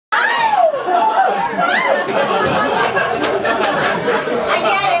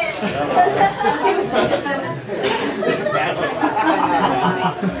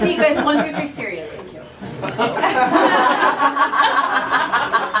Okay, you guys, 1, 2, 3, serious. Thank you.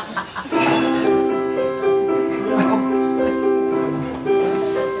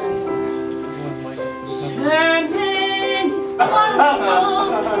 Sherman is wonderful.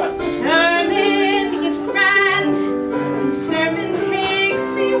 Sherman is grand. And Sherman takes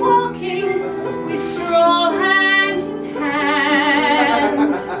me walking. We stroll hand in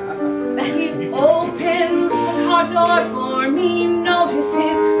hand. He opens the car door for me,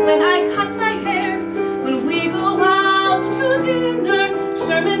 notices when I cut my hair. When we go out to dinner,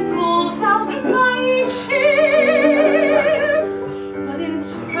 Sherman pulls out my chair. But in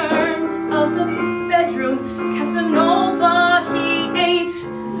terms of the bedroom, Casanova he ain't.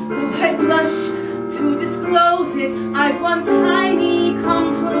 Though I blush to disclose it, I've one tiny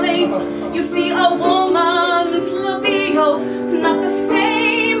complaint. You see, a woman's libido's not the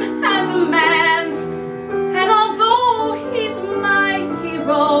same as a man's. And although he's my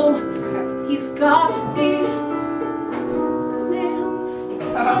hero, he's got these demands.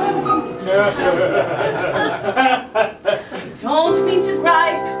 I don't mean to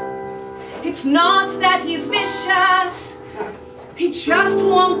gripe. It's not that he's vicious. He just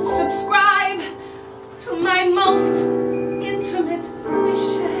won't subscribe to my most intimate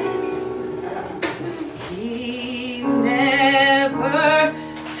wishes. He never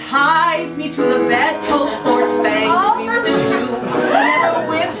ties me to the bedpost or spanks me with a shoe. He never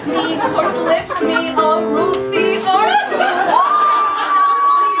whips me or slips me a roofie or two.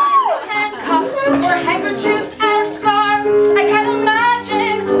 Handcuffs or handkerchiefs or scarves. I can't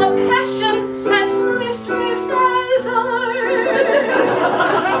imagine a passion as listless as ours.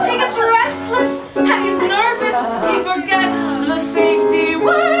 He gets restless and he's nervous. He forgets the safety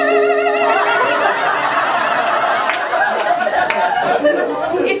word.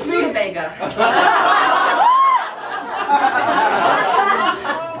 It's rutabaga.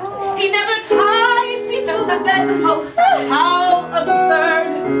 He never ties me to the bedpost. How absurd.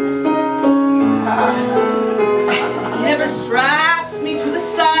 He never straps me to the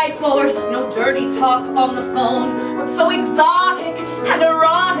sideboard. No dirty talk on the phone. What's so exotic and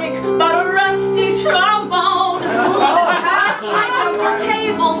erotic about a rusty trombone? Attach my jumper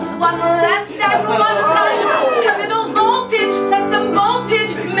cables, one left and one right. A little voltage plus some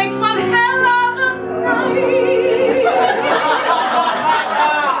voltage makes one hell of a night.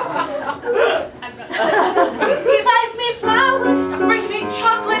 He buys me flowers, brings me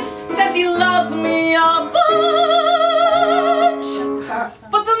chocolates, says he loves me a bunch.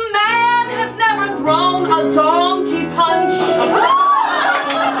 But the man has never thrown a donkey punch.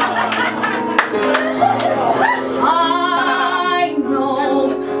 I know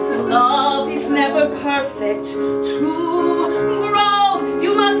love is never perfect. To grow,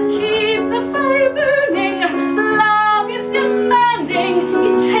 you must keep the fire burning. Love is demanding.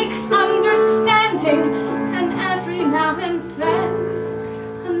 It takes understanding. And every now and then,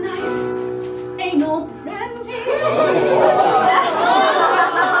 a nice anal branding.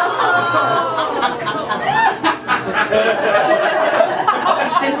 He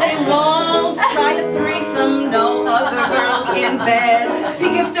simply won't try a threesome, no other girls in bed. He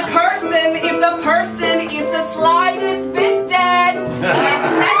gives to cursing if the person is the slightest bit dead.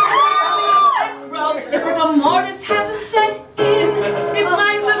 If rigor mortis hasn't set in, it's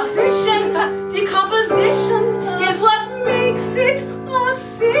my suspicion decomposition is what makes it a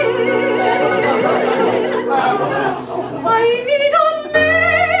sin. I need a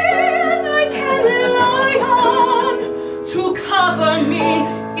man I can rely on to cover me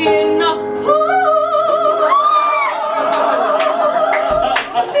in a pool.